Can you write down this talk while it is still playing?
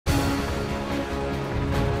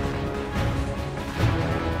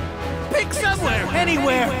Pick somewhere!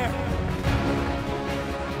 Anywhere!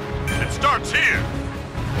 It starts here!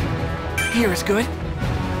 Here is good.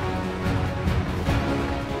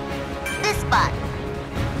 This spot.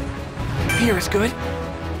 Here is good.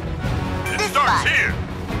 It This starts spot. here!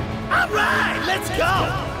 Alright, let's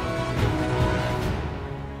go!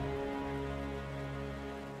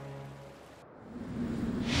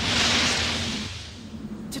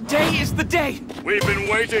 Today is the day! We've been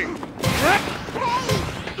waiting!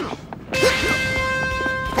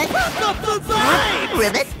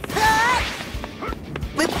 Ribbit.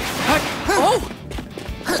 Oh!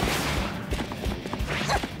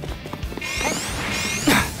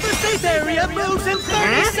 The safe area moves in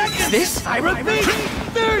 30 seconds! This? I repeat,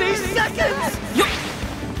 30 seconds!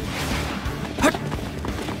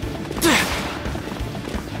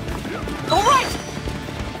 All right!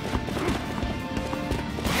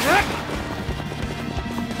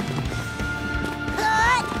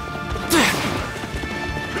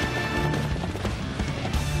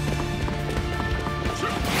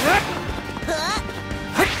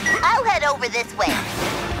 I'll head over this way.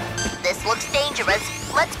 This looks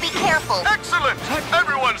dangerous. Let's be careful. Excellent!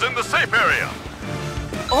 Everyone's in the safe area!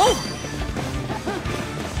 Oh!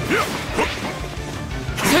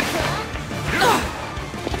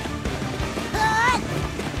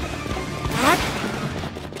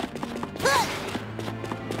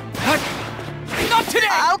 Not today!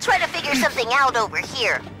 I'll try to figure something out over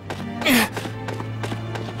here.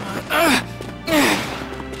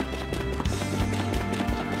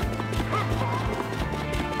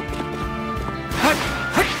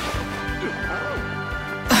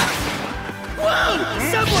 Whoa!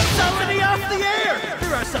 Someone's already off the air!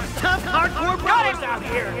 There are some tough, hardcore brawlers out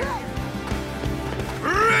here!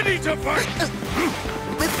 Ready to fight!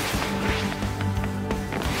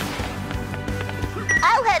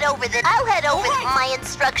 I'll head over this. My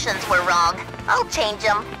instructions were wrong. I'll change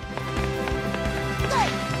them.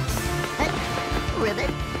 Ribbit.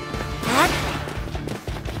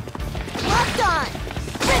 Locked on.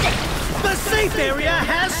 Ribbit. The safe area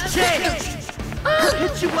has changed! I'll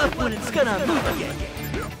hit you up when it's gonna move again.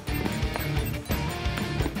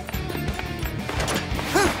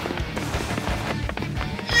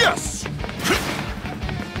 Yes!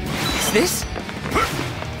 Is this?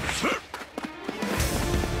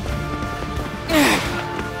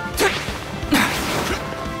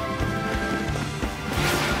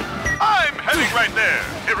 I'm heading right there,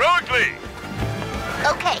 heroically!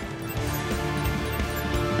 Okay.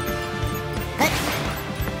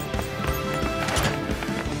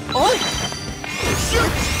 Oh!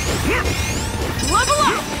 Shoot! Level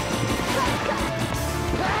up!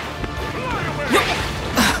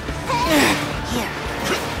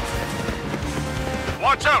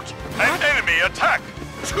 Watch out! An enemy attack!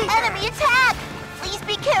 Enemy attack! Please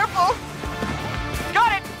be careful.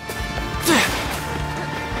 Got it!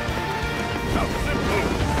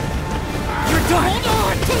 You're done! Hold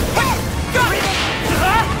on! Got it!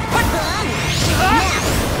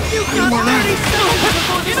 You got 30 seconds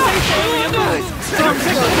before the safe area moves! Stop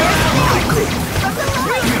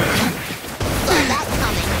Saw that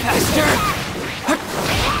coming. faster!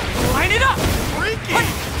 Line it up! Take this.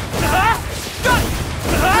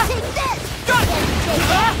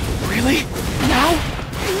 Really? Now?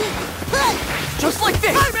 Just like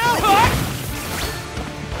this!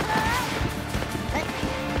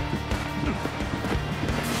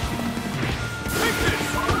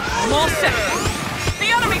 I'm all set! The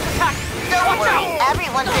enemy's attacking! Don't Watch worry. out!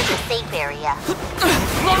 Everyone's in the safe area.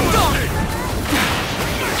 Locked on!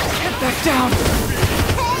 Get back down!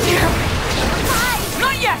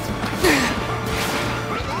 Not yet!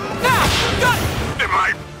 Now! Got it! Am I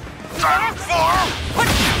done for?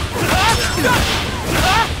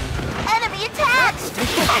 Enemy attack! Be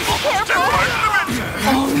careful.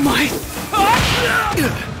 Oh my!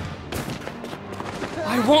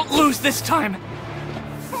 I won't lose this time!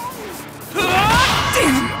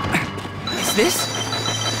 Damn! Is this?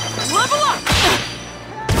 Level up!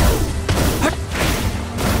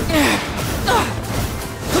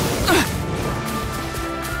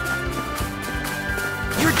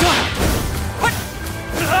 You're done!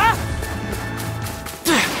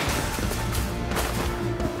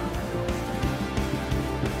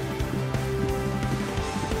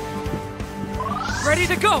 Ready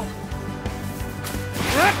to go!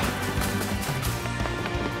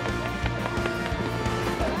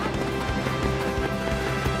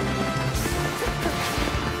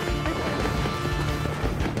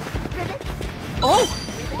 Oh!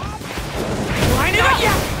 Line it up!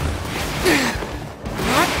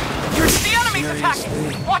 You're the enemy's attacking!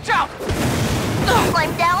 Watch out!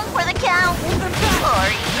 Climb down for the count.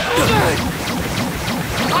 Sorry.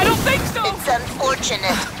 I don't think so! It's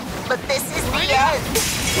unfortunate, but this is the end.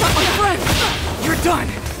 Not my friend! You're done!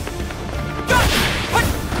 Done!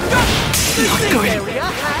 Not good! Area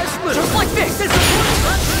has moved. Just like this!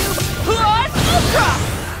 Ultra!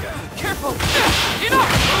 Careful!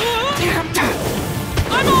 Enough!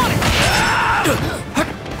 I'm on it!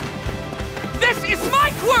 This is my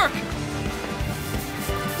quirk!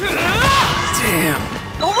 Damn.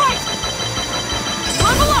 All right!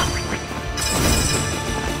 Level up!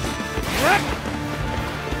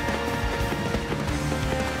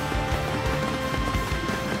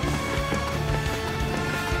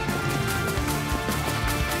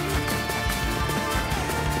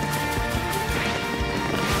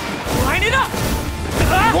 Line it up!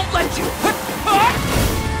 Won't let you!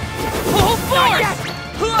 Full force!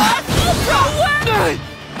 Ultra!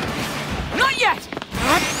 Not yet!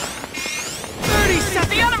 30 seconds.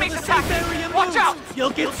 The enemy's until attacking. this area Watch moves. out. You'll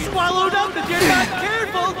get swallowed up if you're not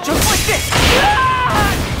careful. Just like this!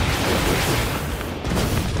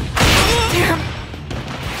 Damn!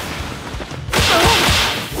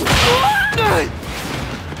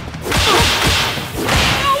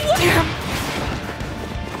 Damn!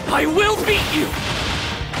 I will beat you!